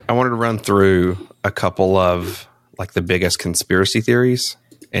run through a couple of like the biggest conspiracy theories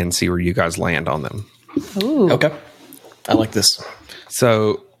and see where you guys land on them. Ooh. Okay. I like this.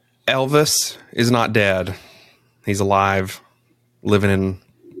 So Elvis is not dead. He's alive, living in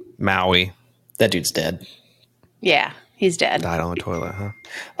Maui. That dude's dead. Yeah, he's dead. Died on the toilet, huh?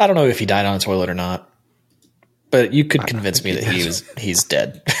 I don't know if he died on a toilet or not, but you could convince me that he's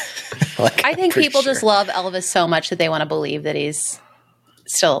dead. Like, I think people sure. just love Elvis so much that they want to believe that he's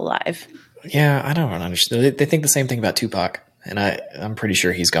still alive. Yeah, I don't understand. They think the same thing about Tupac, and I'm pretty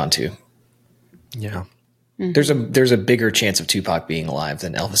sure he's gone too. Yeah. Mm-hmm. There's a bigger chance of Tupac being alive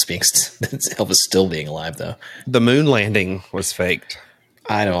than Elvis still being alive, though. The moon landing was faked.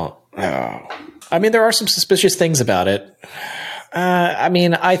 I don't know. I mean, there are some suspicious things about it. I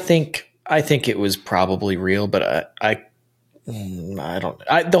mean, I think it was probably real, but I don't.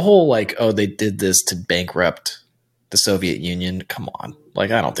 The whole like, oh, they did this to bankrupt the Soviet Union. Come on, like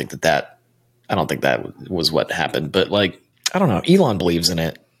I don't think that was what happened. But like, I don't know. Elon believes in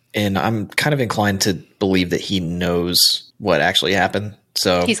it, and I'm kind of inclined to believe that he knows what actually happened.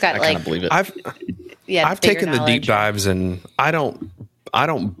 So He's got, I kind like- of believe it. I've Yeah, taken the deep knowledge. dives, and I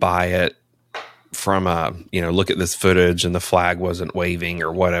don't buy it from a, look at this footage and the flag wasn't waving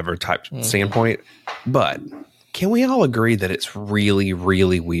or whatever type standpoint. But can we all agree that it's really,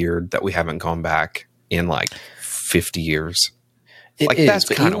 really weird that we haven't gone back in like 50 years? It like, is, that's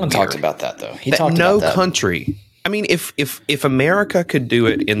but kinda Elon weird. talked about that though. He That talked no about that. country. I mean, if America could do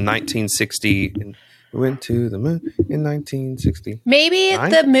it in 1960, and we went to the moon in 1960. Maybe Right?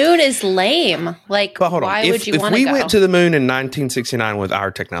 the moon is lame. Like, But hold on. why If, would you if want to we go? went to the moon in 1969 with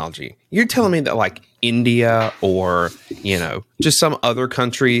our technology, you're telling me that like India or, just some other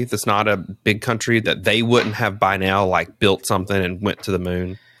country that's not a big country, that they wouldn't have by now like built something and went to the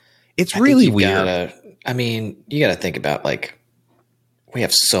moon? It's really weird. You got to think about like, we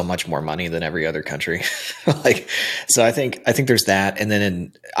have so much more money than every other country. So I think there's that. And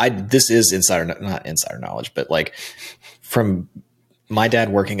then this is not insider knowledge, but like from my dad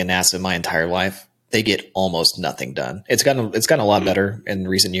working at NASA my entire life, they get almost nothing done. It's gotten a lot better in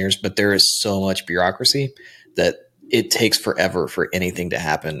recent years, but there is so much bureaucracy that it takes forever for anything to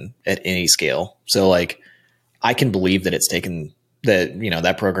happen at any scale. So like, I can believe that it's taken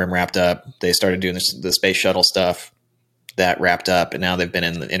that program wrapped up. They started doing the space shuttle stuff. That wrapped up, and now they've been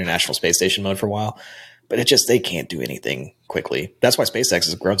in the International Space Station mode for a while, but they can't do anything quickly. That's why SpaceX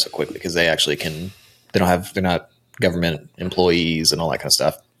has grown so quickly, because they actually they're not government employees and all that kind of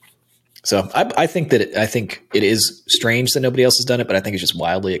stuff. So I think it is strange that nobody else has done it, but I think it's just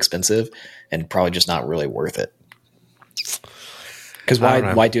wildly expensive and probably just not really worth it. Because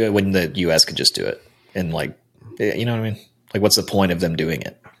why do it when the US could just do it? And like, you know what I mean? Like, what's the point of them doing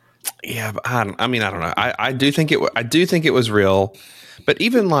it? Yeah, but I don't know. I do think it was real, but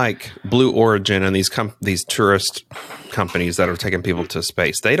even like Blue Origin and these tourist companies that are taking people to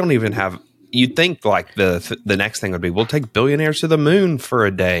space, they don't even have. You'd think like the next thing would be, we'll take billionaires to the moon for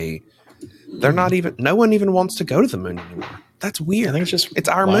a day. They're not even. No one even wants to go to the moon anymore. That's weird. I think it's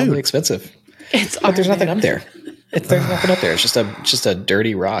our wildly moon. expensive. But There's nothing up there. There's nothing up there. It's just a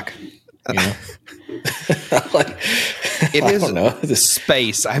dirty rock. You know? It I is don't know. the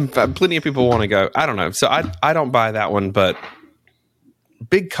space. Plenty of people want to go. I don't know. So I don't buy that one, but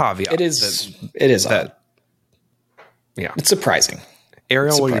big caveat. It is odd. Yeah. It's surprising.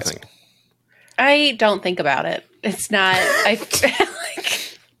 Ariel, what do you Surprising. think? I don't think about it. It's not. I feel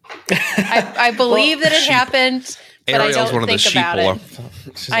like I believe that it happened, but Ariel's I don't one of the think about sheeple.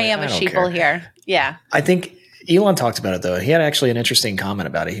 it. She's I like, am a don't sheeple care. here. Yeah. I think Elon talked about it though. He had actually an interesting comment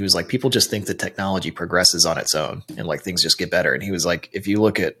about it. He was like, people just think that technology progresses on its own and like things just get better. And he was like, if you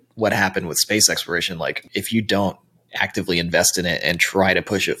look at what happened with space exploration, like if you don't actively invest in it and try to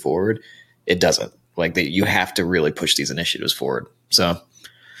push it forward, it doesn't. Like you have to really push these initiatives forward. So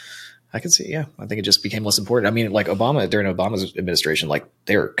I can see, yeah, I think it just became less important. I mean, like during Obama's administration, like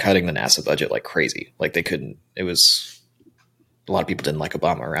they were cutting the NASA budget like crazy. Like they couldn't, a lot of people didn't like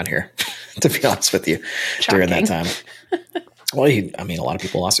Obama around here, to be honest with you, during that time. Well, a lot of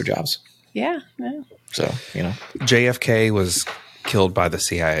people lost their jobs. Yeah. So, JFK was killed by the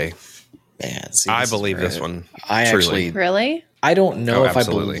CIA. man, see, I this is believe where this one. I truly. actually, Really? I don't know Oh, if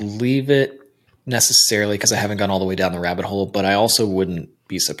absolutely. I believe it necessarily because I haven't gone all the way down the rabbit hole, but I also wouldn't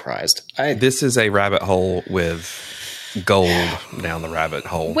be surprised. This is a rabbit hole with gold down the rabbit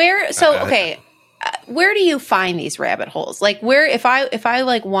hole. Where do you find these rabbit holes? Like where if I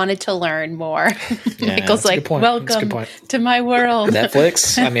like wanted to learn more, Michael's that's a like, good point. That's a good welcome point. to my world.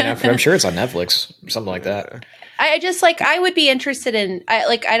 Netflix? I mean, I'm sure it's on Netflix or something like that. I just like I would be interested in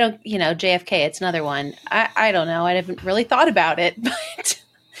I don't JFK, it's another one. I don't know. I haven't really thought about it, but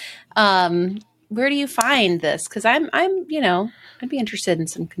Where do you find this? Because I'm, I'd be interested in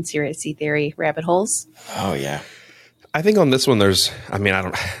some conspiracy theory rabbit holes. Oh yeah. I think on this one,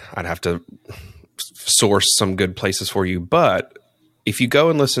 I'd have to source some good places for you. But if you go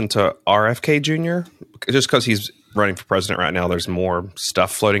and listen to RFK Jr., just because he's running for president right now, there's more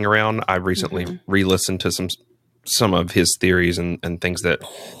stuff floating around. I recently re-listened to some of his theories and things that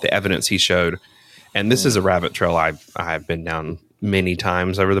the evidence he showed. And this is a rabbit trail I've been down many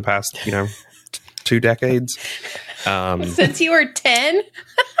times over the past, 2 decades. Since you were 10?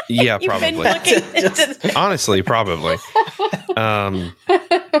 Yeah, You've probably. been looking into Honestly, probably.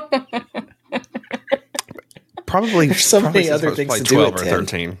 Probably There's so many since I other was things probably to do 12 at or 10.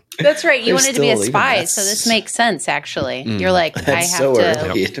 13. That's right. You There's wanted to be a still even spy, that's- so this makes sense, actually. You're like, I That's have so to.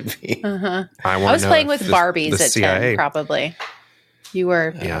 early to be. I was playing with Barbies at 10, probably. You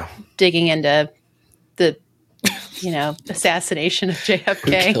were digging into the, assassination of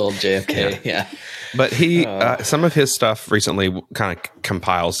JFK. Killed JFK. Yeah. But he, some of his stuff recently kind of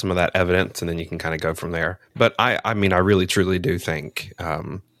compiles some of that evidence, and then you can kind of go from there. But I mean, I really, truly do think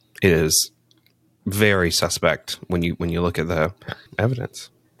it is very suspect when you look at the evidence.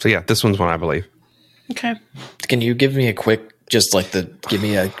 So yeah, this one's one I believe. Okay. Can you give me a quick, give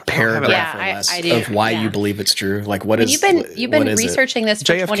me a paragraph or Yeah, less I do. of why Yeah. you believe it's true? Like what is? You've been what is it? researching this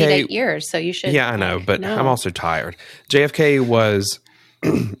for JFK 28 years, so you should. Yeah, I know, but I'm also tired. JFK was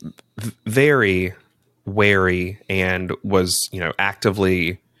very wary and was,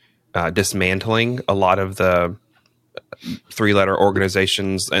 actively dismantling a lot of the 3-letter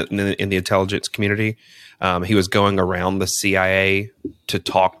organizations in the intelligence community. He was going around the CIA to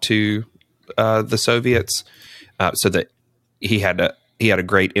talk to the Soviets, so that he had a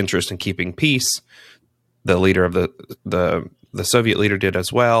great interest in keeping peace. The leader of the Soviet leader did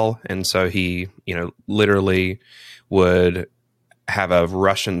as well, and so he, literally would have a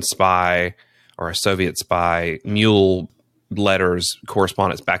Russian spy or a Soviet spy mule letters,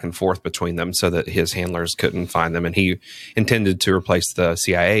 correspondence back and forth between them so that his handlers couldn't find them. And he intended to replace the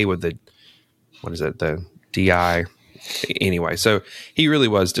CIA with the DI. Anyway, so he really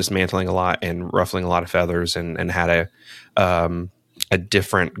was dismantling a lot and ruffling a lot of feathers and had a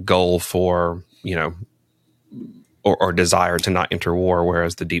different goal for, or desire to not enter war,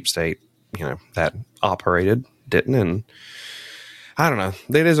 whereas the deep state, that operated didn't. And I don't know.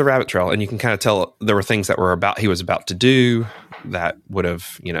 It is a rabbit trail, and you can kind of tell there were things that he was about to do that would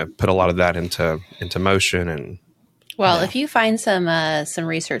have, put a lot of that into motion. And if you find some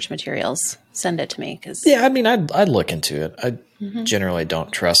research materials, send it to me. I mean, I'd look into it. I generally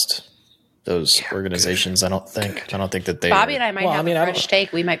don't trust those organizations. I don't think that they. Bobby and I might have a fresh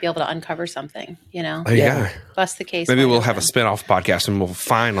take. We might be able to uncover something. Bust the case. Maybe we'll have a spinoff podcast, and we'll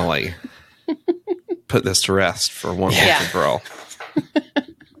finally put this to rest for once and for all.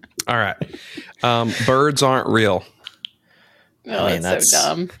 All right. Birds aren't real. Oh, I mean, that's so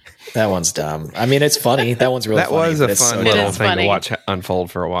dumb. That one's dumb. I mean, it's funny. That one's really funny. That was a fun little thing to watch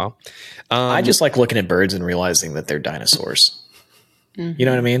unfold for a while. I just like looking at birds and realizing that they're dinosaurs. Mm-hmm. You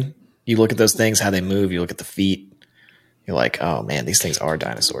know what I mean? You look at those things, how they move. You look at the feet. You're like, oh man, these things are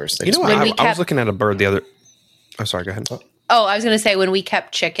dinosaurs. I was looking at a bird the other. Oh, sorry. Go ahead. Oh, I was going to say when we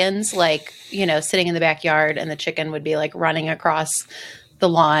kept chickens, sitting in the backyard, and the chicken would be running across the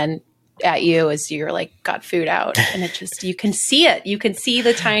lawn at you as you're got food out, and it just, you can see it. You can see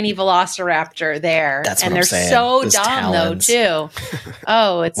the tiny velociraptor there. That's and what I'm they're saying. so Those dumb talons. though too.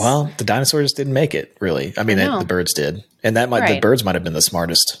 Oh, it's the dinosaurs didn't make it really. I mean, the birds did, and the birds might have been the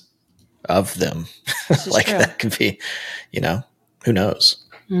smartest of them. That could be, who knows?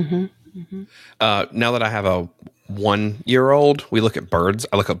 Mm-hmm. Mm-hmm. Now that I have a 1-year-old, we look at birds.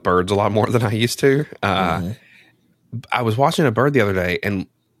 I look at birds a lot more than I used to. I was watching a bird the other day, and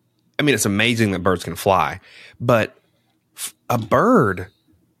I mean, it's amazing that birds can fly, but a bird,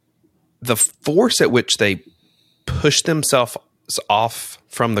 the force at which they push themselves off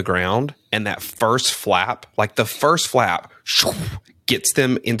from the ground, and that first flap, gets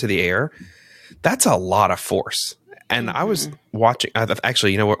them into the air. That's a lot of force. And I was watching,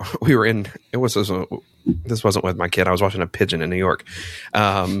 actually, we were in, this wasn't with my kid. I was watching a pigeon in New York.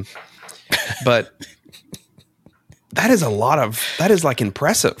 But that is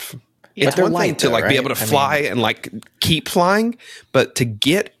impressive. Yeah. It's one thing to be able to fly and keep flying, but to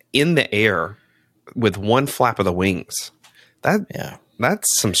get in the air with one flap of the wings,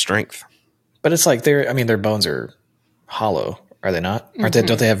 that's some strength. But it's their bones are hollow, are they not? Aren't they?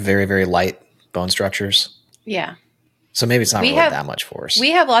 Don't they have very, very light bone structures? Yeah. So maybe it's not really that much force.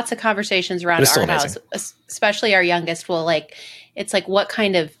 We have lots of conversations around our house, especially our youngest will it's like, what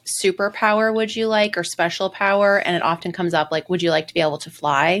kind of superpower would you like, or special power? And it often comes up like, would you like to be able to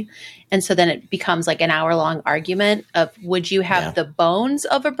fly? And so then it becomes like an hour-long argument of, would you have the bones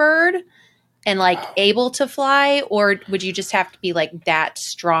of a bird and like able to fly, or would you just have to be like that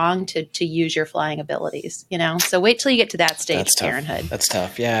strong to use your flying abilities, you know? So wait till you get to that stage, Parenthood. That's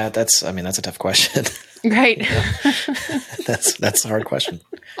tough. Yeah, that's a tough question. Right. That's a hard question.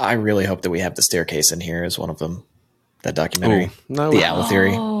 I really hope that we have The Staircase in here as one of them. That documentary. Ooh, no. The Owl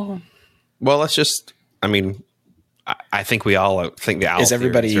Theory. Well, let's just, I mean, I think we all think the Owl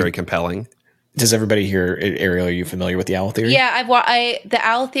Theory is very compelling. Does everybody here, Ariel, are you familiar with the Owl Theory? Yeah, the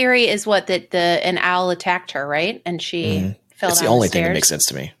Owl Theory is what an owl attacked her, right? And she fell down It's the only the thing that stairs. makes sense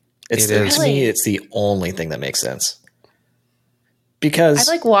to me. To me, it's the only thing that makes sense. Because I've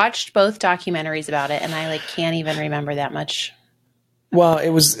like watched both documentaries about it, and I like can't even remember that much. Well,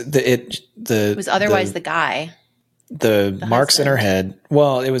 it was It was otherwise the guy. The marks in husband. her head.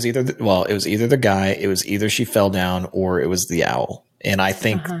 Well, it was either the guy, it was either she fell down, or it was the owl. And I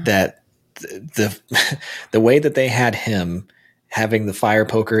think that the way that they had him having the fire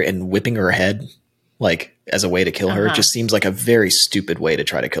poker and whipping her head like as a way to kill her just seems like a very stupid way to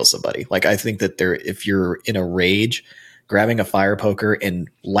try to kill somebody. Like, I think that if you're in a rage, grabbing a fire poker and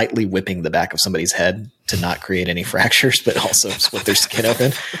lightly whipping the back of somebody's head to not create any fractures, but also split their skin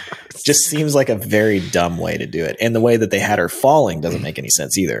open, just seems like a very dumb way to do it. And the way that they had her falling doesn't make any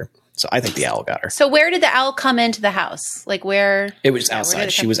sense either. So I think the owl got her. So where did the owl come into the house? Like where? It was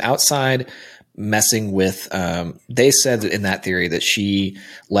outside. She was outside messing with, they said in that theory that she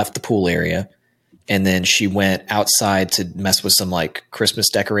left the pool area and then she went outside to mess with some like Christmas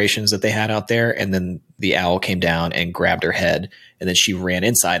decorations that they had out there. And then the owl came down and grabbed her head, and then she ran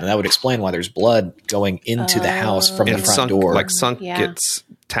inside. And that would explain why there's blood going into the house from the front door. Like sunk its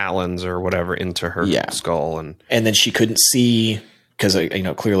talons or whatever into her skull. And then she couldn't see because,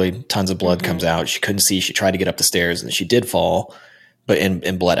 clearly tons of blood comes out. She couldn't see. She tried to get up the stairs and she did fall, but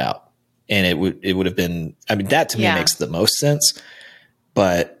and bled out. And it would have been, I mean, that to me makes the most sense,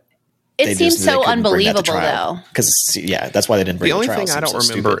 but it seems so unbelievable though. Because that's why they didn't bring the only trial. thing I don't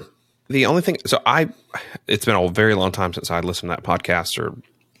remember. Stupid. The only thing, it's been a very long time since I listened to that podcast or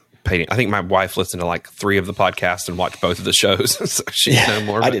paid. I think my wife listened to like 3 of the podcasts and watched both of the shows. So she know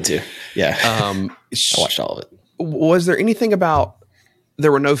more. I did too. Yeah. I watched all of it. Was there anything about,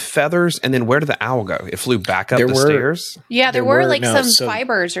 there were no feathers, and then where did the owl go? It flew back up the stairs? Yeah, there were like some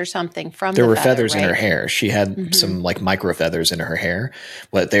fibers or something from there the were feather, feathers right? in her hair. She had some like micro feathers in her hair.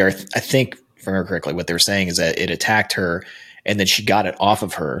 What they are, I think, if I remember correctly, what they were saying is that it attacked her, and then she got it off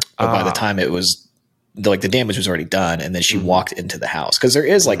of her. But by the time it was, the damage was already done, and then she walked into the house. Because there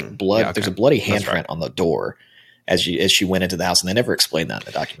is like blood. Yeah, okay. There's a bloody handprint on the door as she went into the house, and they never explained that in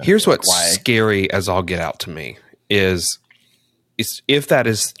the documentary. Here's what's scary as all get out to me is if that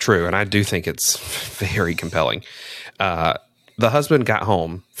is true, and I do think it's very compelling. The husband got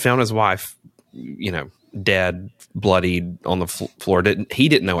home, found his wife, dead, bloodied on the floor. He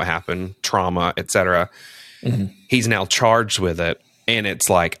didn't know what happened, trauma, etc. He's now charged with it, and it's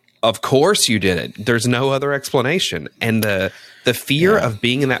like, of course you did it. There's no other explanation. And the fear of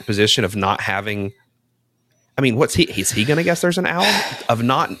being in that position of not having, I mean, is he going to guess there's an owl? Of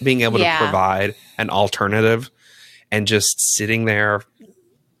not being able to provide an alternative and just sitting there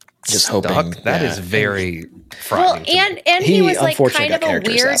just stuck, hoping. That is very frightening. Well, and he was like kind of a weird,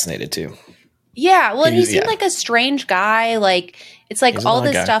 assassinated too. Yeah, well, he seemed like a strange guy. Like, it's like all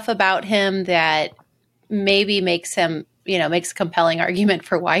this stuff about him that maybe makes him, makes a compelling argument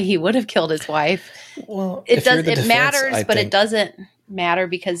for why he would have killed his wife. Well, it matters, but it doesn't matter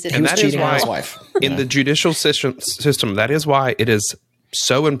because he was cheating on his wife. In the judicial system, that is why it is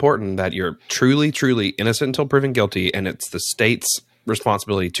so important that you're truly, truly innocent until proven guilty, and it's the state's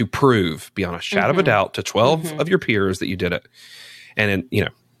responsibility to prove beyond a shadow of a doubt to 12 of your peers that you did it. And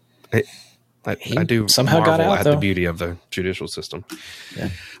I do somehow marvel got out, at though. the beauty of the judicial system. Yeah.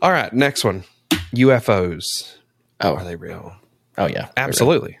 All right, next one. UFOs. Oh, are they real? Oh yeah, Yeah.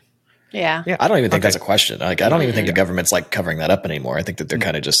 Absolutely. I don't even think that's a question. Like, I don't even think the government's like covering that up anymore. I think that they're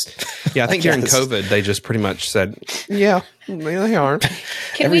kind of just. Yeah, I think during COVID, they just pretty much said, "Yeah, they are."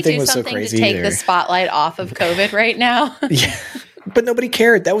 Can we do something to take the spotlight off of COVID right now? Yeah. But nobody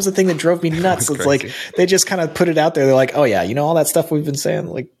cared. That was the thing that drove me nuts. It's like they just kind of put it out there. They're like, "Oh yeah, all that stuff we've been saying.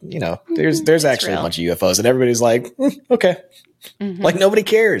 Like, there's actually a bunch of UFOs," and everybody's like, "Okay." Like, nobody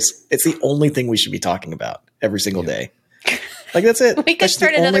cares. It's the only thing we should be talking about every single day. Like, that's it. We could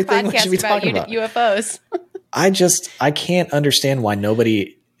start another podcast about UFOs. I can't understand why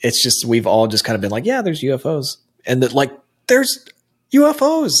nobody. It's just we've all just kind of been like, yeah, there's UFOs, and that like there's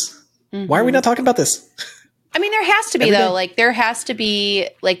UFOs. Why are we not talking about this? I mean, there has to be, Every though. day. Like, there has to be,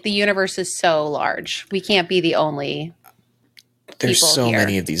 like, the universe is so large. We can't be the only There's people so here.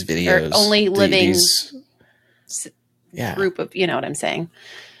 many of these videos. only living yeah. group of, you know what I'm saying?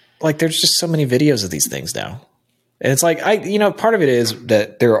 Like there's just so many videos of these things now. And it's like, part of it is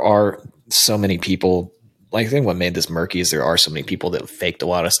that there are so many people. Like I think what made this murky is there are so many people that faked a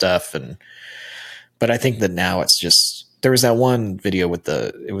lot of stuff. But I think that now it's just, there was that one video with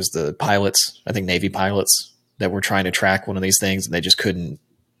it was the pilots, I think Navy pilots that were trying to track one of these things and they just couldn't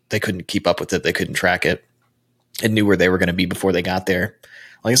keep up with it. They couldn't track it and knew where they were going to be before they got there.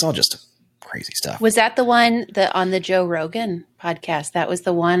 Like it's all just crazy stuff. Was that the one that on the Joe Rogan podcast? That was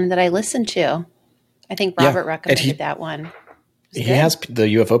the one that I listened to. I think Robert recommended that one. He has the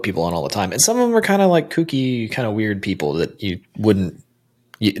UFO people on all the time. And some of them are kind of like kooky, kind of weird people that you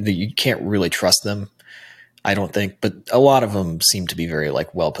can't really trust them. I don't think, but a lot of them seem to be very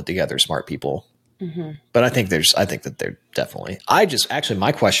like well put together, smart people. Mm-hmm. But I think that they're definitely,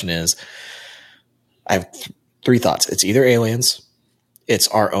 my question is, I have three thoughts. It's either aliens, it's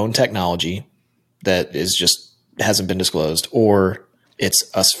our own technology that is just hasn't been disclosed, or it's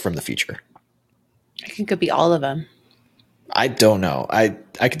us from the future. I think it could be all of them. I don't know. I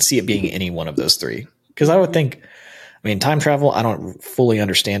could see it being any one of those three. Because I would think, time travel, I don't fully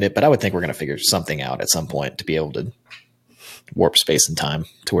understand it, but I would think we're going to figure something out at some point to be able to warp space and time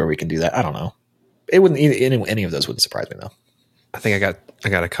to where we can do that. I don't know. It wouldn't, any of those wouldn't surprise me though. I think I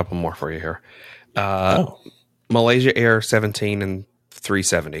got a couple more for you here. Malaysia Air 17 and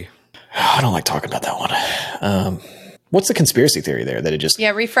 370. I don't like talking about that one. What's the conspiracy theory there that it just... Yeah,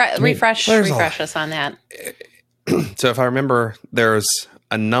 refresh us on that. So if I remember, there's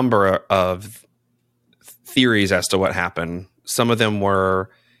a number of theories as to what happened. Some of them were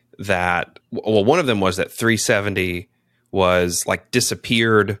that, one of them was that 370 was like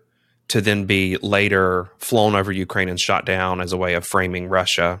disappeared to then be later flown over Ukraine and shot down as a way of framing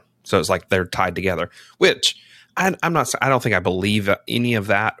Russia. So it's like they're tied together, which I don't think I believe any of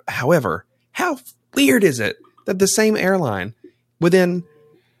that. However, how weird is it that the same airline within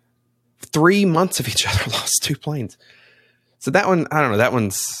 3 months of each other lost two planes? So that one, I don't know. That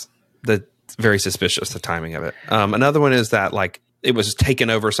one's very suspicious, the timing of it. Another one is that like it was taken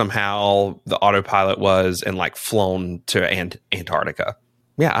over somehow. The autopilot was and like flown to Antarctica.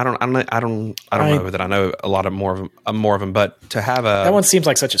 Yeah, I don't know that I know a lot of more of them, but to have that one seems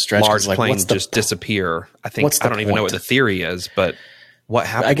like such a stretch. Large like, plane just disappear. I think I don't even know what the theory is, but what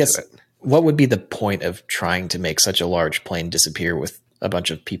happened? I guess to it? What would be the point of trying to make such a large plane disappear with a bunch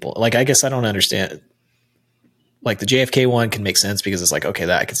of people? Like, I guess I don't understand. Like the JFK one can make sense because it's like, okay,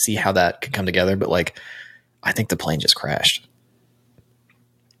 that I can see how that could come together, but like, I think the plane just crashed.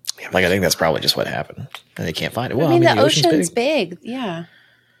 Like, I think that's probably just what happened, and they can't find it. Well, the ocean's big. Yeah.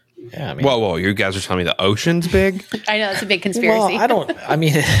 Yeah. Whoa! You guys are telling me the ocean's big? I know it's a big conspiracy. Well,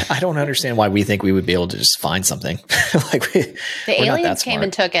 I don't understand why we think we would be able to just find something. The aliens came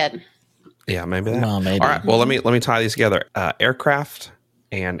and took it. Yeah, maybe that. No, maybe. All right. Well, let me tie these together. Aircraft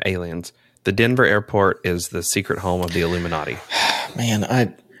and aliens. The Denver airport is the secret home of the Illuminati.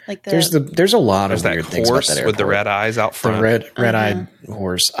 Man, there's a lot of weird things about that airport. With the red eyes out front. The red-eyed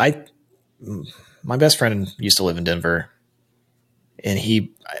horse. My best friend used to live in Denver, and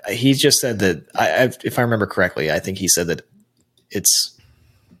he just said that if I remember correctly, I think he said that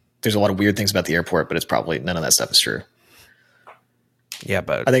there's a lot of weird things about the airport, but it's probably none of that stuff is true. Yeah,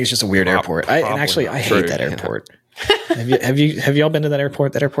 but I think it's just a weird airport. I hate that airport. Have y'all been to that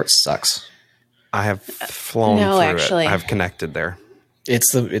airport? That airport sucks. I have flown through it. I've connected there.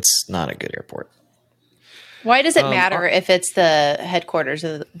 It's not a good airport. Why does it matter if it's the headquarters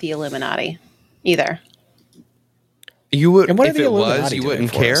of the Illuminati? Either. You would, if it was, you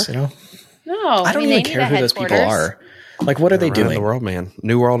wouldn't care. Us, No, I don't even care who those people are. Like, what are they doing? The world, man.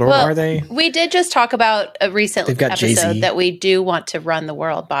 New World Order. Well, are they? We did just talk about a recent episode Jay-Z. that we do want to run the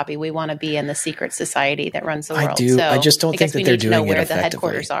world, Bobby. We want to be in the secret society that runs the world. I do. So I just don't think that they're doing it where effectively. The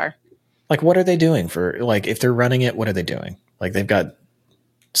headquarters are. Like, what are they doing if they're running it? What are they doing? Like, they've got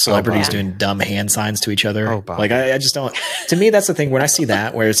celebrities doing dumb hand signs to each other. Like, I just don't. To me, that's the thing. When I see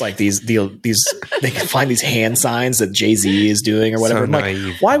that, where it's like these they can find these hand signs that Jay-Z is doing or whatever. So I'm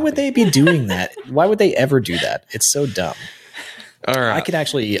like, why would they be doing that? Why would they ever do that? It's so dumb. All right.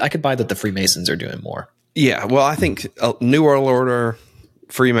 I could buy that the Freemasons are doing more. Yeah. Well, I think New World Order,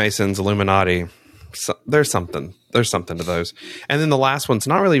 Freemasons, Illuminati. There's something to those. And then the last one's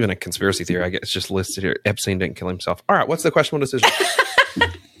not really even a conspiracy theory. I guess it's just listed here. Epstein didn't kill himself. All right. What's the questionable decision?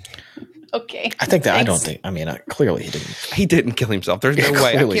 Okay. I think that clearly he didn't. He didn't kill himself. There's no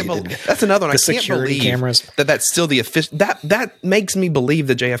way. I can't believe that's another one. I can't believe cameras. That's still the official. That makes me believe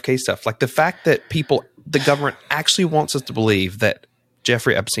the JFK stuff. Like the fact that people the government actually wants us to believe that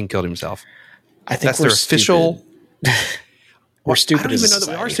Jeffrey Epstein killed himself. I think That's their official. We're stupid. I don't even know that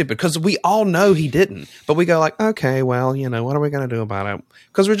we are stupid because we all know he didn't. But we go like, okay, well, what are we going to do about it?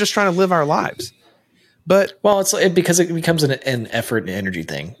 Because we're just trying to live our lives. But because it becomes an effort and energy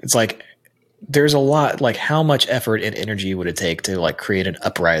thing. It's like there's a lot. Like, how much effort and energy would it take to like create an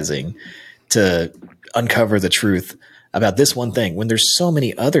uprising to uncover the truth about this one thing when there's so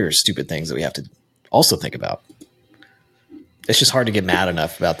many other stupid things that we have to also think about? It's just hard to get mad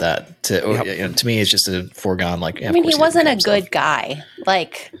enough about that. To me, it's just a foregone. Like, I mean, he wasn't a good guy.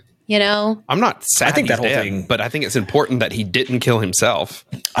 Like, I'm not sad. I think that whole dead, thing, but I think it's important that he didn't kill himself.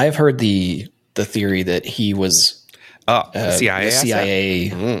 I've heard the theory that he was CIA,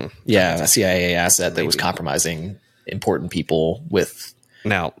 a CIA asset that was compromising important people with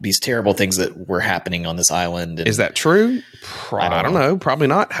now these terrible things that were happening on this island. Is that true? I don't know. Probably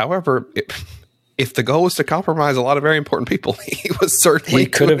not. However, if the goal was to compromise a lot of very important people, he was certainly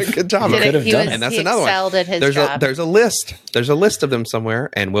doing a good job. He could have done it. And that's another one. There's a list. There's a list of them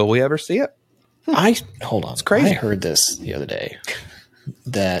somewhere. And will we ever see it? Hold on. It's crazy. I heard this the other day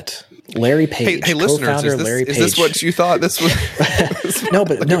that Larry Page, hey listeners, is this what you thought this was?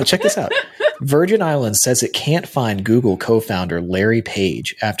 No, check this out. Virgin Islands says it can't find Google co-founder Larry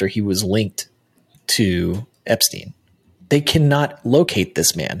Page after he was linked to Epstein. They cannot locate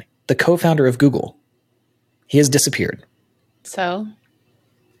this man, the co-founder of Google. He has disappeared. So?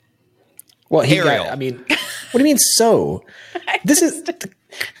 Well, what do you mean so? This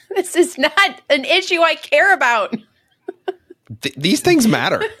is not an issue I care about. These things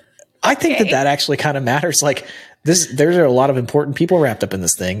matter. I think that actually kind of matters. Like there's a lot of important people wrapped up in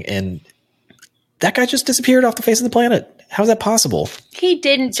this thing, and that guy just disappeared off the face of the planet. How is that possible? He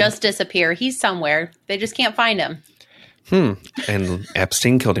didn't just disappear. He's somewhere. They just can't find him. And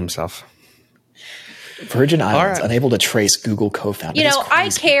Epstein killed himself. Virgin Islands unable to trace Google co-founder. I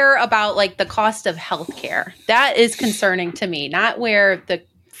care about like the cost of healthcare. That is concerning to me, not where the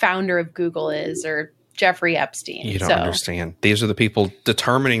founder of Google is or Jeffrey Epstein. You don't understand. These are the people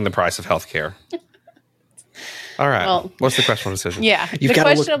determining the price of healthcare. All right. Well, what's the questionable decision? Yeah. You've got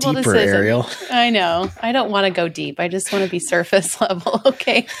to look deeper, Ariel. I know. I don't want to go deep. I just want to be surface level.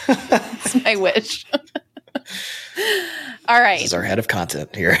 Okay. That's my wish. All right. This is our head of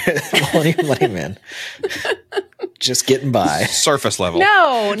content here. Millennium Man. Just getting by. Surface level.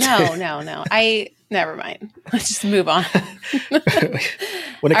 No. Never mind. Let's just move on.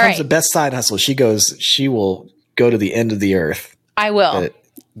 When it comes to best side hustle, she will go to the end of the earth. I will.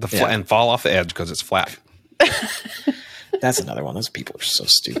 And fall off the edge because it's flat. That's another one. Those people are so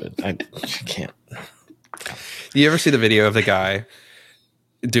stupid. I can't. You ever see the video of the guy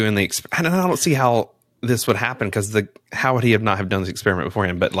doing the I don't see how this would happen because how would he not have done this experiment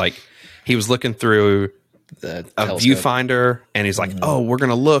beforehand? But like he was looking through a viewfinder and he's like, oh, we're going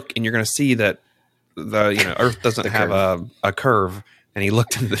to look and you're going to see that the Earth doesn't have a curve. And he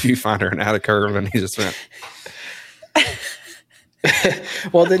looked into the viewfinder and had a curve and he just went.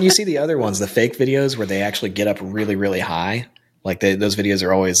 Well, then you see the other ones, the fake videos where they actually get up really, really high. Like those videos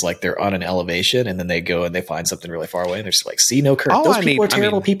are always like they're on an elevation and then they go and they find something really far away and they're just like, see, no curve. Those people are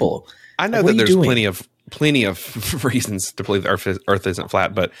terrible people. I know that there's plenty of reasons to believe the Earth isn't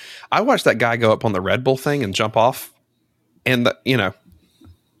flat, but I watched that guy go up on the Red Bull thing and jump off, and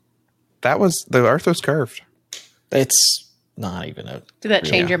that was the Earth was curved. It's not even a. Did that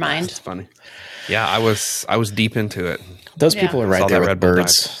change your mind? It's funny. Yeah, I was deep into it. Those people are right there with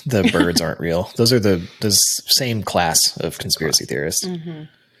birds. The birds aren't real. Those are the same class of conspiracy theorists. Mm-hmm.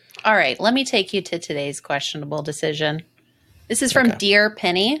 All right, let me take you to today's questionable decision. This is from Dear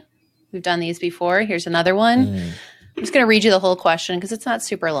Penny. We've done these before. Here's another one. I'm just going to read you the whole question because it's not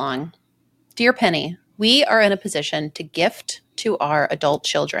super long. Dear Penny, we are in a position to gift to our adult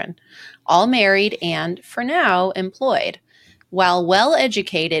children, all married and, for now, employed. While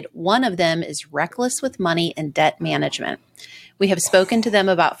well-educated, one of them is reckless with money and debt management. We have spoken to them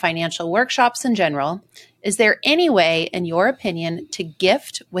about financial workshops in general. Is there any way, in your opinion, to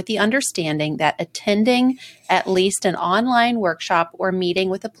gift with the understanding that attending at least an online workshop or meeting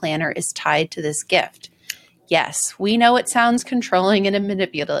with a planner is tied to this gift? Yes, we know it sounds controlling and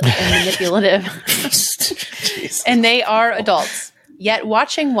manipulative. And they are adults. Yet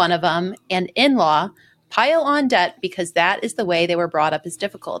watching one of them, an in-law, pile on debt because that is the way they were brought up is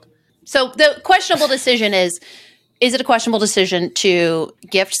difficult. So the questionable decision is it a questionable decision to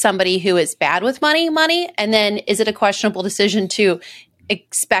gift somebody who is bad with money? And then is it a questionable decision to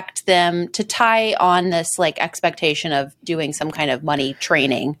expect them to tie on this like expectation of doing some kind of money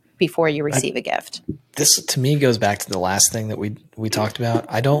training before you receive a gift? this to me goes back to the last thing that we talked about.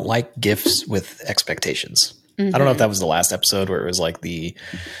 I don't like gifts with expectations. I don't know if that was the last episode where it was like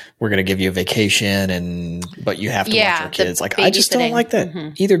we're going to give you a vacation but you have to watch your kids. Like, I just don't like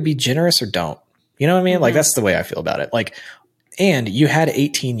that. Either be generous or don't. You know what I mean? Like, that's the way I feel about it. Like, and you had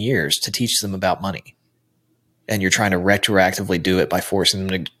 18 years to teach them about money, and you're trying to retroactively do it by forcing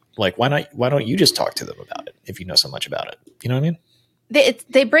them to, like, why don't you just talk to them about it if you know so much about it? You know what I mean?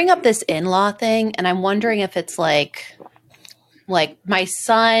 They bring up this in-law thing, and I'm wondering if it's like my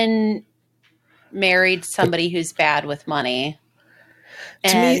son married somebody who's bad with money.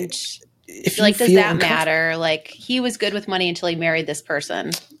 And me, if like, you does that matter? Like, he was good with money until he married this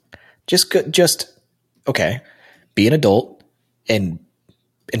person. Just okay. Be an adult and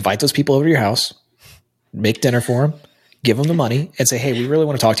invite those people over to your house, make dinner for them, give them the money, and say, hey, we really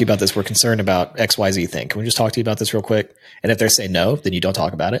want to talk to you about this. We're concerned about XYZ thing. Can we just talk to you about this real quick? And if they say no, then you don't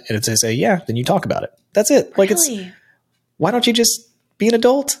talk about it. And if they say yeah, then you talk about it. That's it. Like, really? Why don't you just be an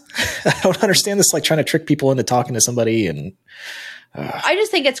adult? I don't understand this, like, trying to trick people into talking to somebody. And I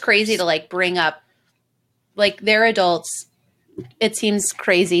just think it's crazy to, like, bring up, like, they're adults. It seems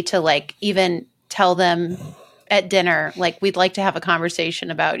crazy to, like, even tell them at dinner, like, we'd like to have a conversation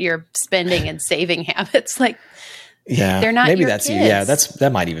about your spending and saving habits. Like, yeah, they're not maybe your that's kids. Yeah,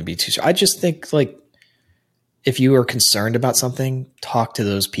 that might even be too. I just think, like, if you are concerned about something, talk to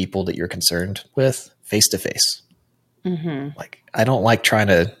those people that you're concerned with face to face. Like, I don't like trying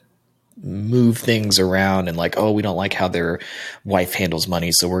to move things around and, like, oh, we don't like how their wife handles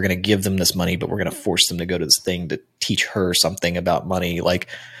money, so we're going to give them this money, but we're going to force them to go to this thing to teach her something about money. Like,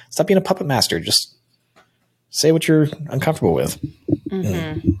 stop being a puppet master. Just say what you're uncomfortable with.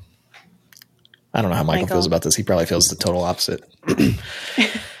 I don't know how Michael feels about this. He probably feels the total opposite.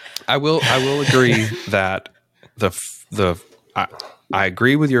 I will agree that I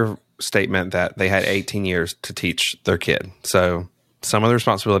agree with your statement that they had 18 years to teach their kid. So some of the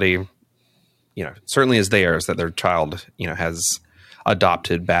responsibility, certainly is theirs, that their child, has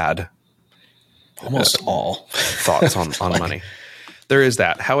adopted bad almost all thoughts on money. There is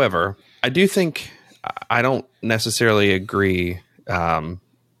that. However, I do think I don't necessarily agree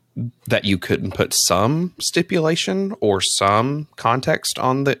that you couldn't put some stipulation or some context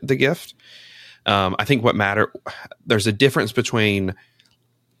on the gift. I think there's a difference between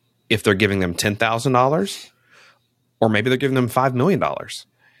if they're giving them $10,000 or maybe they're giving them $5 million.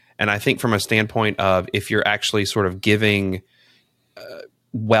 And I think from a standpoint of, if you're actually sort of giving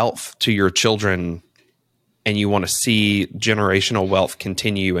wealth to your children and you want to see generational wealth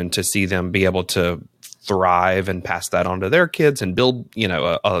continue and to see them be able to thrive and pass that on to their kids and build,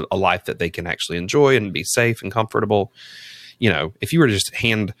 a life that they can actually enjoy and be safe and comfortable. If you were to just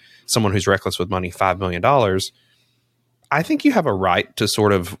hand someone who's reckless with money $5 million, I think you have a right to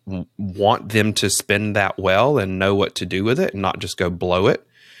sort of want them to spend that well and know what to do with it and not just go blow it.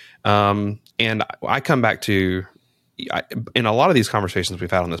 And I come back to, in a lot of these conversations we've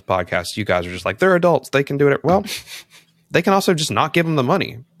had on this podcast, you guys are just like, they're adults, they can do it. Well, they can also just not give them the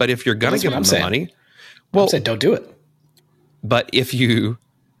money. But if you're going to give them the money, well, I'm saying don't do it. But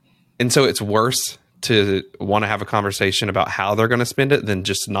and so it's worse to want to have a conversation about how they're going to spend it than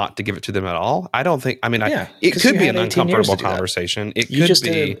just not to give it to them at all. I don't think, it could be an uncomfortable conversation. It you could just be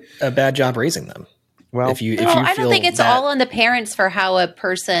did a bad job raising them. Well, I don't think it's all on the parents for how a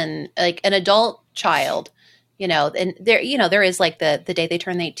person, like an adult child, and there is like the day they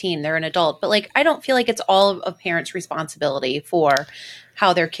turn 18, they're an adult, but like, I don't feel like it's all of parents' responsibility for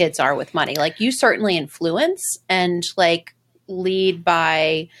how their kids are with money. Like, you certainly influence and like lead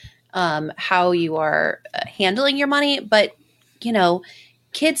by how you are handling your money, but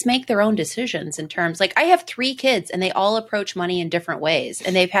kids make their own decisions in terms, like, I have 3 kids and they all approach money in different ways.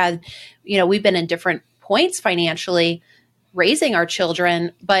 And they've had, we've been in different points financially raising our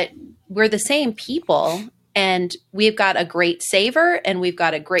children, but we're the same people. And we've got a great saver and we've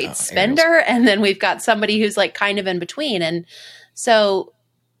got a great spender. And then we've got somebody who's like kind of in between. And so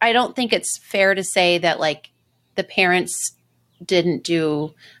I don't think it's fair to say that like the parents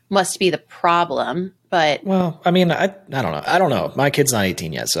must be the problem. But well, I mean, I don't know. I don't know. My kid's not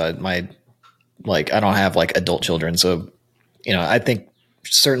 18 yet. So I don't have like adult children. So, I think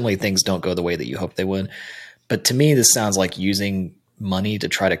certainly things don't go the way that you hope they would. But to me, this sounds like using money to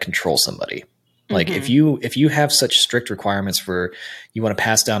try to control somebody. Like if you have such strict requirements for, you want to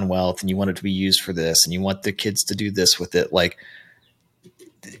pass down wealth and you want it to be used for this and you want the kids to do this with it, like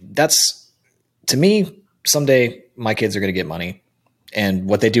that's, to me, someday my kids are going to get money and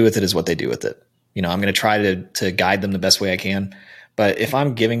what they do with it is what they do with it. I'm going to try to guide them the best way I can, But if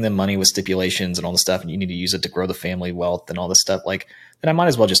I'm giving them money with stipulations and all the stuff, and you need to use it to grow the family wealth and all this stuff, like, then I might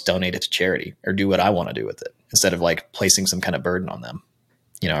as well just donate it to charity or do what I want to do with it instead of like placing some kind of burden on them,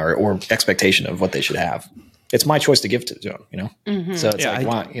 you know, or expectation of what they should have. It's my choice to give to them, you know? So it's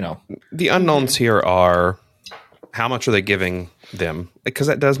you know, the unknowns here are how much are they giving them? Because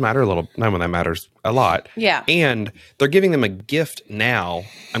that does matter a little. That matters a lot. Yeah. And they're giving them a gift now.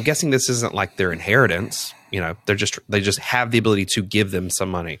 I'm guessing this isn't like their inheritance. You know, they just have the ability to give them some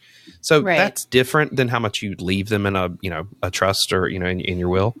money. So that's different than how much you leave them in a trust or, you know, in your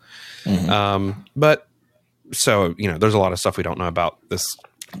will. But so, you know, there's a lot of stuff we don't know about this.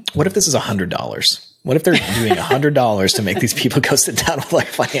 What if this is $100? What if they're doing $100 to make these people go sit down with like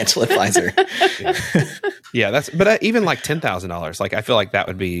a financial advisor? Yeah, but even like $10,000, like I feel like that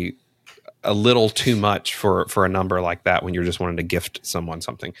would be a little too much for a number like that when you're just wanting to gift someone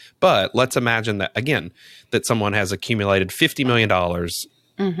something. But let's imagine that again, that someone has accumulated $50 million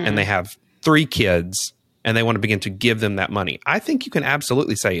and they have 3 kids and they want to begin to give them that money. I think you can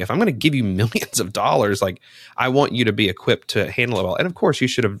absolutely say, if I'm going to give you millions of dollars, like I want you to be equipped to handle it well. And of course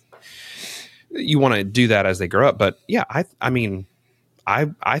you want to do that as they grow up. But yeah, I mean,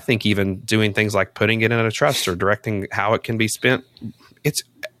 I think even doing things like putting it in a trust or directing how it can be spent, it's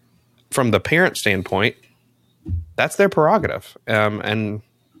from the parent standpoint, that's their prerogative. And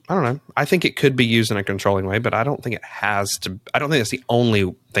I don't know. I think it could be used in a controlling way, but I don't think it has to. I don't think that's the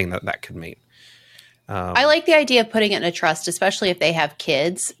only thing that could mean. I like the idea of putting it in a trust, especially if they have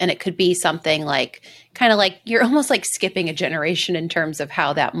kids, and it could be something like kind of like you're almost like skipping a generation in terms of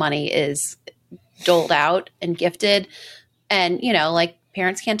how that money is doled out and gifted. And, you know, like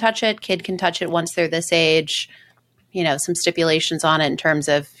parents can't touch it, kid can touch it once they're this age, you know, some stipulations on it in terms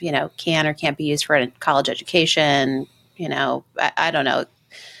of, you know, can or can't be used for a college education, you know, I don't know.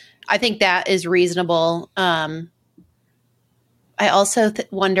 I think that is reasonable. I also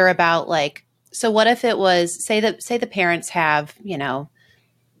wonder about like, so what if it was, say the parents have, you know,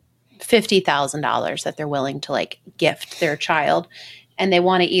 $50,000 that they're willing to like gift their child, and they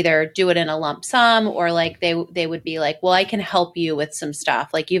want to either do it in a lump sum or like they would be like, well, I can help you with some stuff.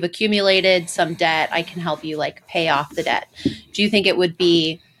 Like you've accumulated some debt. I can help you like pay off the debt. Do you think it would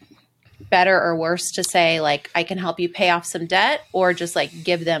be better or worse to say like, I can help you pay off some debt, or just like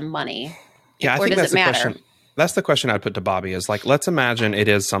give them money? Yeah. I think that's the question. That's the question I'd put to Bobby is like, let's imagine it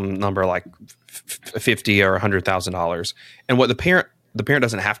is some number like $50,000 or $100,000. And what the parent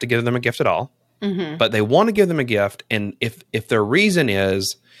doesn't have to give them a gift at all. But they want to give them a gift. And if their reason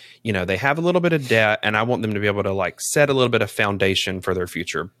is, you know, they have a little bit of debt and I want them to be able to like set a little bit of foundation for their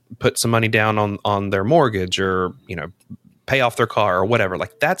future, put some money down on their mortgage or, you know, pay off their car or whatever.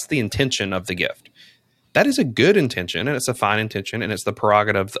 Like that's the intention of the gift. That is a good intention and it's a fine intention and it's the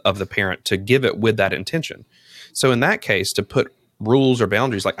prerogative of the parent to give it with that intention. So in that case, to put rules or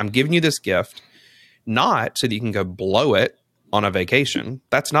boundaries, like I'm giving you this gift, not so that you can go blow it on a vacation.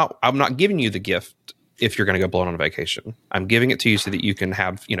 I'm not giving you the gift if you're going to go blow it on a vacation. I'm giving it to you so that you can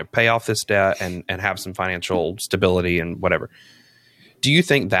have, you know, pay off this debt and have some financial stability and whatever. Do you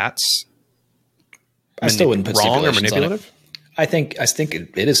think that's I still wouldn't put wrong or stipulations manipulative? I think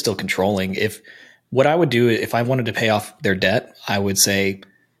it is still controlling. If what I would do if I wanted to pay off their debt, I would say,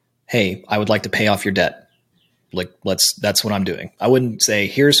 hey, I would like to pay off your debt. Like that's what I'm doing. I wouldn't say,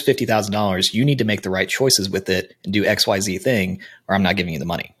 here's $50,000. You need to make the right choices with it and do XYZ thing, or I'm not giving you the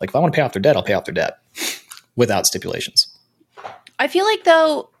money. Like if I want to pay off their debt, I'll pay off their debt without stipulations. I feel like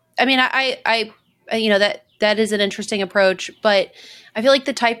though, I mean, I you know, that is an interesting approach, but I feel like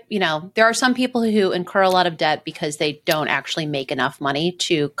there are some people who incur a lot of debt because they don't actually make enough money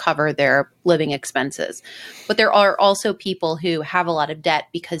to cover their living expenses. But there are also people who have a lot of debt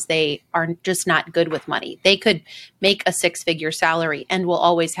because they are just not good with money. They could make a 6-figure salary and will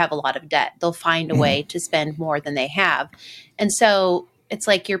always have a lot of debt. They'll find a way to spend more than they have. And so it's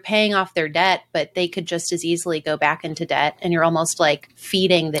like you're paying off their debt, but they could just as easily go back into debt, and you're almost like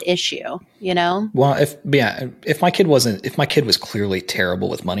feeding the issue, you know? Well, if my kid was clearly terrible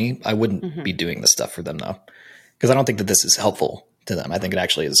with money, I wouldn't be doing this stuff for them though. Because I don't think that this is helpful to them. I think it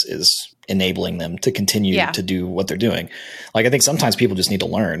actually is enabling them to continue to do what they're doing. Like I think sometimes people just need to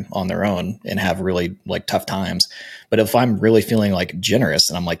learn on their own and have really like tough times. But if I'm really feeling like generous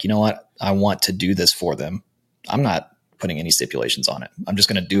and I'm like, you know what, I want to do this for them, I'm not putting any stipulations on it. I'm just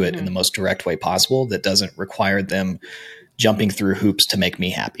going to do it in the most direct way possible that doesn't require them jumping through hoops to make me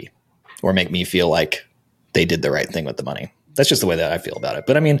happy or make me feel like they did the right thing with the money. That's just the way that I feel about it.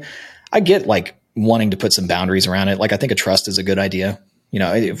 But I mean, I get like wanting to put some boundaries around it. Like I think a trust is a good idea. You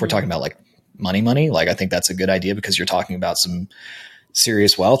know, if we're talking about like money, like I think that's a good idea because you're talking about some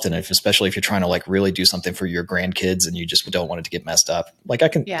serious wealth, and especially if you're trying to like really do something for your grandkids and you just don't want it to get messed up, like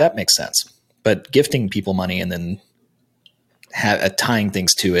that makes sense. But gifting people money and then tying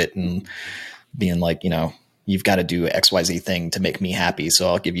things to it and being like, you've got to do XYZ thing to make me happy, so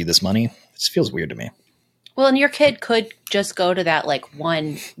I'll give you this money. It just feels weird to me. Well, and your kid could just go to that like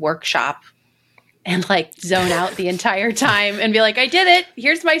one workshop and like zone out the entire time and be like, I did it.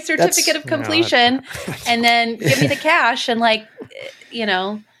 Here's my certificate of completion. And then give me the cash. And like,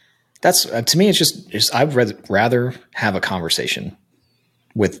 that's to me, it's just I'd rather have a conversation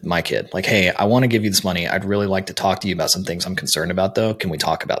with my kid. Like, hey, I want to give you this money. I'd really like to talk to you about some things I'm concerned about though. Can we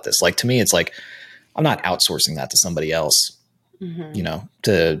talk about this? Like, to me, it's like, I'm not outsourcing that to somebody else,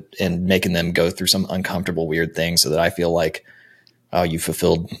 and making them go through some uncomfortable, weird thing so that I feel like, oh, you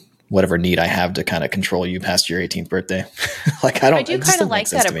fulfilled whatever need I have to kind of control you past your 18th birthday. Like, I do kind of like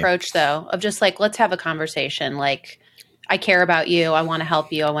that approach though, of just like, let's have a conversation. Like, I care about you. I want to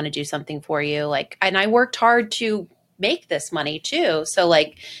help you. I want to do something for you. Like, and I worked hard to make this money too. So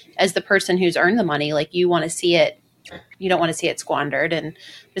like, as the person who's earned the money, like you want to see it, you don't want to see it squandered, and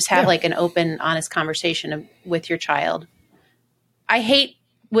just have like an open, honest conversation with your child. I hate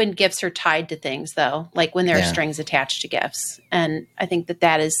when gifts are tied to things though, like when there are strings attached to gifts. And I think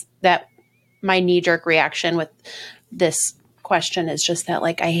that my knee-jerk reaction with this question is just that,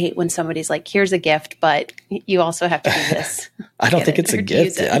 like, I hate when somebody's like, here's a gift, but you also have to do this. I don't think it's a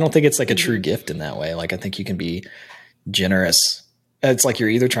gift. I don't think it's like a true gift in that way. Like, I think you can be generous. It's like you're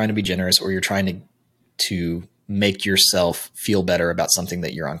either trying to be generous or you're trying to make yourself feel better about something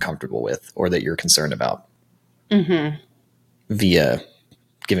that you're uncomfortable with or that you're concerned about via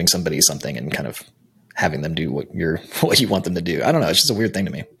giving somebody something and kind of having them do what you want them to do. I don't know. It's just a weird thing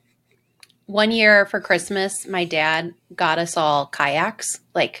to me. One year for Christmas, my dad got us all kayaks,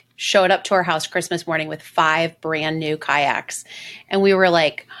 like showed up to our house Christmas morning with 5 brand new kayaks. And we were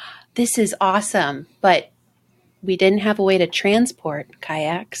like, this is awesome. But we didn't have a way to transport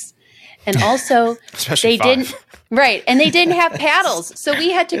kayaks. And also they didn't, right. And they didn't have paddles. So we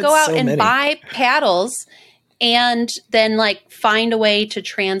had to go out and buy paddles and then like find a way to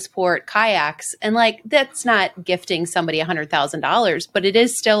transport kayaks. And like, that's not gifting somebody $100,000, but it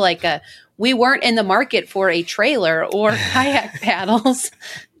is still like we weren't in the market for a trailer or kayak paddles.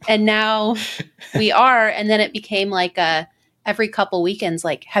 And now we are. And then it became like every couple weekends,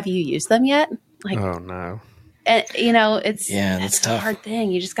 like, have you used them yet? Like, oh no. And that's tough. a hard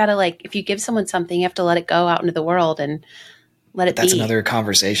thing. You just got to like, if you give someone something, you have to let it go out into the world and let it be. That's another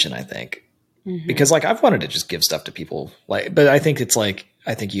conversation, I think. Because like I've wanted to just give stuff to people, like, but I think it's like,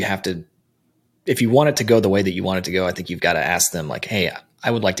 I think you have to, if you want it to go the way that you want it to go, I think you've got to ask them like, hey,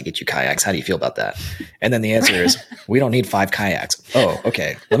 I would like to get you kayaks. How do you feel about that? And then the answer is, we don't need 5 kayaks. Oh,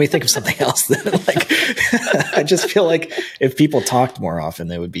 okay. Let me think of something else then. Like, I just feel like if people talked more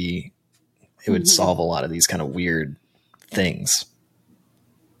often, it would solve a lot of these kind of weird things.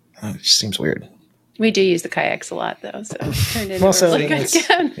 It just seems weird. We do use the kayaks a lot, though. So but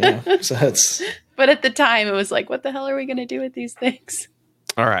at the time, it was like, what the hell are we going to do with these things?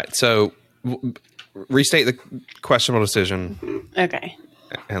 All right. So restate the questionable decision. Okay.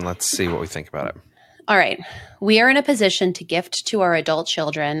 And let's see what we think about it. All right. We are in a position to gift to our adult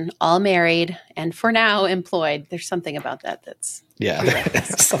children, all married and for now employed. There's something about that that's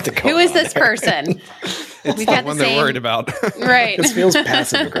something. Who is this person? We've got one they're worried about. Right. This feels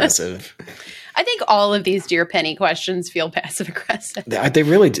passive aggressive. I think all of these Dear Penny questions feel passive aggressive. They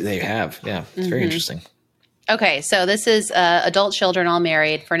really do. They have. Yeah. It's very interesting. Okay. So this is adult children, all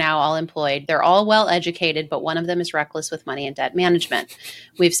married, for now, all employed. They're all well educated, but one of them is reckless with money and debt management.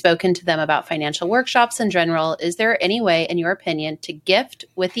 We've spoken to them about financial workshops in general. Is there any way, in your opinion, to gift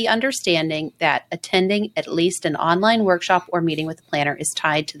with the understanding that attending at least an online workshop or meeting with a planner is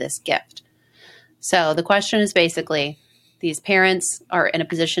tied to this gift? So the question is basically, these parents are in a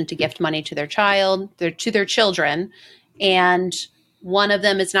position to gift money to their children, and one of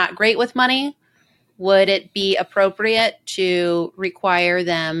them is not great with money. Would it be appropriate to require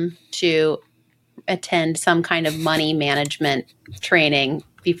them to attend some kind of money management training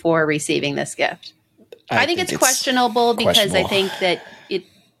before receiving this gift? I think it's questionable because I think that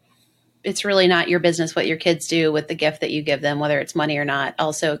it's really not your business what your kids do with the gift that you give them, whether it's money or not.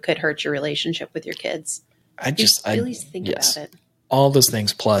 Also, it could hurt your relationship with your kids. At least think about it. All those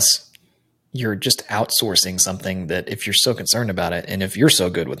things, plus you're just outsourcing something that if you're so concerned about it and if you're so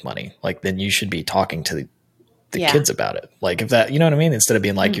good with money, like then you should be talking to the kids about it. Like if that, you know what I mean? Instead of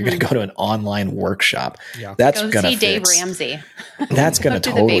being like, you're going to go to an online workshop, that's going to see Dave Ramsey. That's going to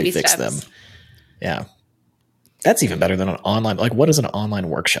totally fix them. Yeah. That's even better than an online, like what is an online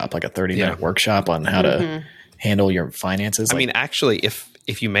workshop? Like a 30-minute workshop on how to handle your finances. I mean, actually,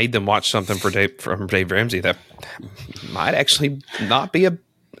 if you made them watch something from Dave Ramsey, that might actually not be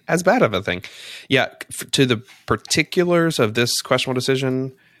as bad of a thing. Yeah, to the particulars of this questionable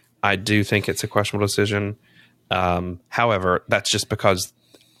decision, I do think it's a questionable decision. However, that's just because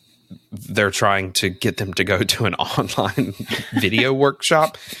they're trying to get them to go to an online video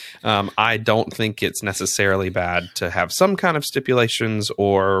workshop. I don't think it's necessarily bad to have some kind of stipulations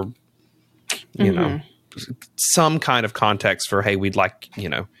or, you know, some kind of context for, hey, we'd like, you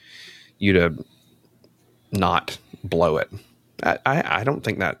know, you to not blow it. I don't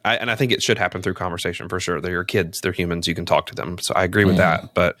think that, and I think it should happen through conversation for sure. They're your kids, they're humans, you can talk to them. So I agree with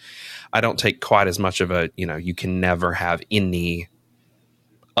that, but I don't take quite as much of a, you know, you can never have any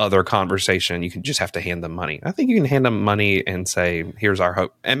other conversation. You can just have to hand them money. I think you can hand them money and say, here's our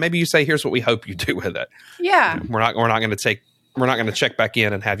hope. And maybe you say, here's what we hope you do with it. Yeah. We're not going to check back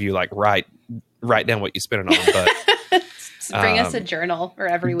in and have you like write down what you spent it on, but bring us a journal for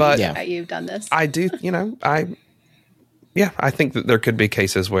every week that you've done this. I do, you know, I think that there could be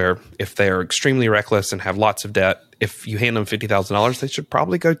cases where if they are extremely reckless and have lots of debt, if you hand them $50,000, they should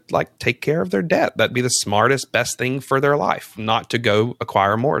probably go like take care of their debt. That'd be the smartest, best thing for their life, not to go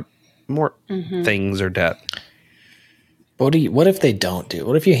acquire more things or debt. What if they don't do?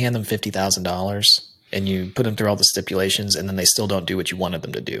 What if you hand them $50,000 and you put them through all the stipulations and then they still don't do what you wanted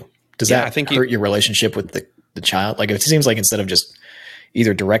them to do? Does that hurt your relationship with the child? Like, it seems like instead of just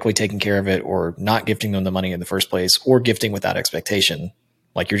either directly taking care of it or not gifting them the money in the first place or gifting without expectation,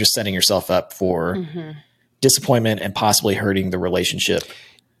 like you're just setting yourself up for disappointment and possibly hurting the relationship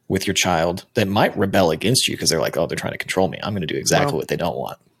with your child that might rebel against you because they're like, oh, they're trying to control me. I'm going to do exactly what they don't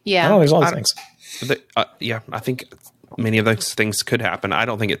want. Yeah. I don't know, there's all these things. I think many of those things could happen. I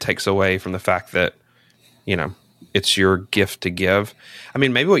don't think it takes away from the fact that, you know, it's your gift to give. I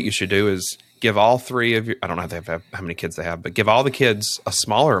mean, maybe what you should do is give all three of your, I don't know how many kids they have, but give all the kids a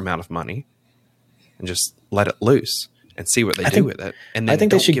smaller amount of money and just let it loose and see what they do with it. And then I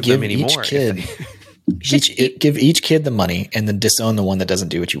think they should give them any each more kid, give each kid the money and then disown the one that doesn't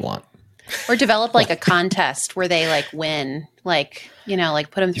do what you want. Or develop like a contest where they like win, like, you know,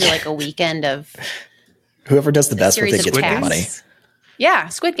 like put them through like a weekend of whoever does the best with it gets more money. Yeah,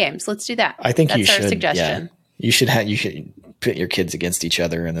 Squid Games. Let's do that. I think that's you should. Our suggestion. Yeah. You should pit your kids against each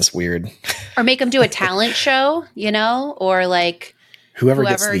other in this weird. Or make them do a talent show, you know, or like whoever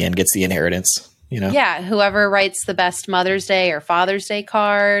gets to the end gets the inheritance. You know. Yeah, whoever writes the best Mother's Day or Father's Day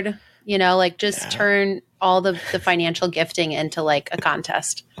card, you know, like just turn all the financial gifting into like a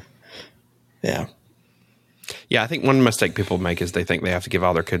contest. Yeah. Yeah, I think one mistake people make is they think they have to give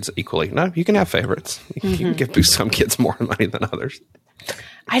all their kids equally. No, you can have favorites. You can give some kids more money than others.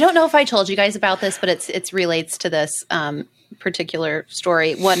 I don't know if I told you guys about this, but it relates to this particular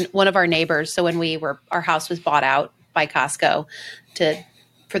story. One of our neighbors, so when our house was bought out by Costco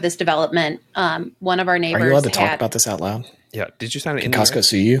for this development, one of our neighbors. Are you allowed to talk about this out loud? Yeah. Did you sign an NDA? NDA? Costco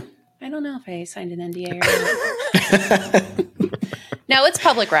sue you? I don't know if I signed an NDA or not. No, it's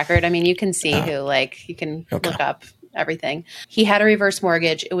public record. I mean, you can see who, like, you can look up everything. He had a reverse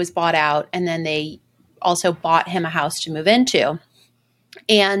mortgage. It was bought out. And then they also bought him a house to move into.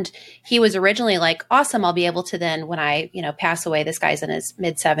 And he was originally like, awesome, I'll be able to then, when I, you know, pass away, this guy's in his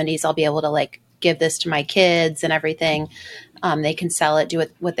mid 70s, I'll be able to like give this to my kids and everything. They can sell it, do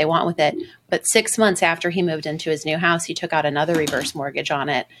what they want with it. But 6 months after he moved into his new house, he took out another reverse mortgage on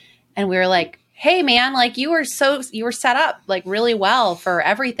it. And we were like, hey man, like you were set up like really well for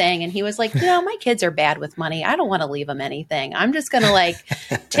everything. And he was like, you know, my kids are bad with money. I don't want to leave them anything. I'm just going to like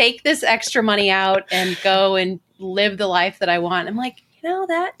take this extra money out and go and live the life that I want. I'm like, you know,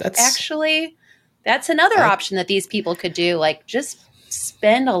 that's another option that these people could do. Like just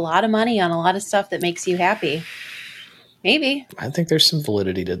spend a lot of money on a lot of stuff that makes you happy. Maybe. I think there's some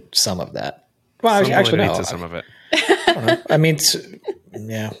validity to some of that. Well, some actually, no. To some of it. I don't know. I mean,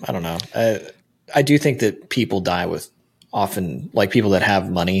 yeah, I don't know. I do think that people die with often, like people that have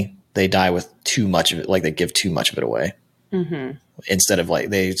money, they die with too much of it. Like they give too much of it away instead of like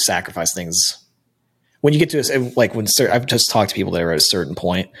they sacrifice things. When you get to like I've just talked to people that are at a certain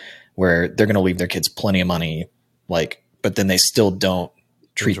point where they're going to leave their kids plenty of money, like, but then they still don't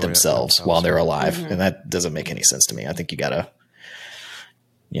treat themselves while they're alive. And that doesn't make any sense to me. I think you gotta,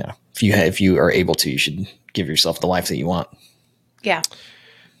 you know, if you are able to, you should give yourself the life that you want. Yeah.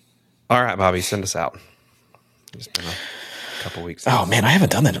 All right, Bobby, send us out. It's been a couple weeks. Oh man, I haven't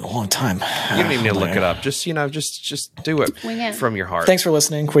done that in a long time. You don't even need to look it up. Just, you know, just do it from your heart. Thanks for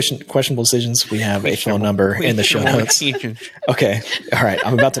listening. Questionable Decisions. We have a phone number in the show notes. Okay. All right.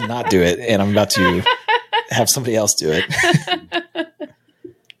 I'm about to not do it, and I'm about to have somebody else do it.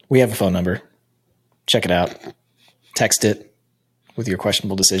 We have a phone number. Check it out. Text it with your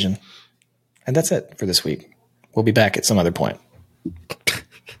questionable decision. And that's it for this week. We'll be back at some other point.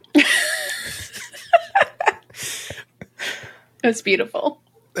 That's beautiful.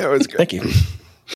 That was good. Thank you.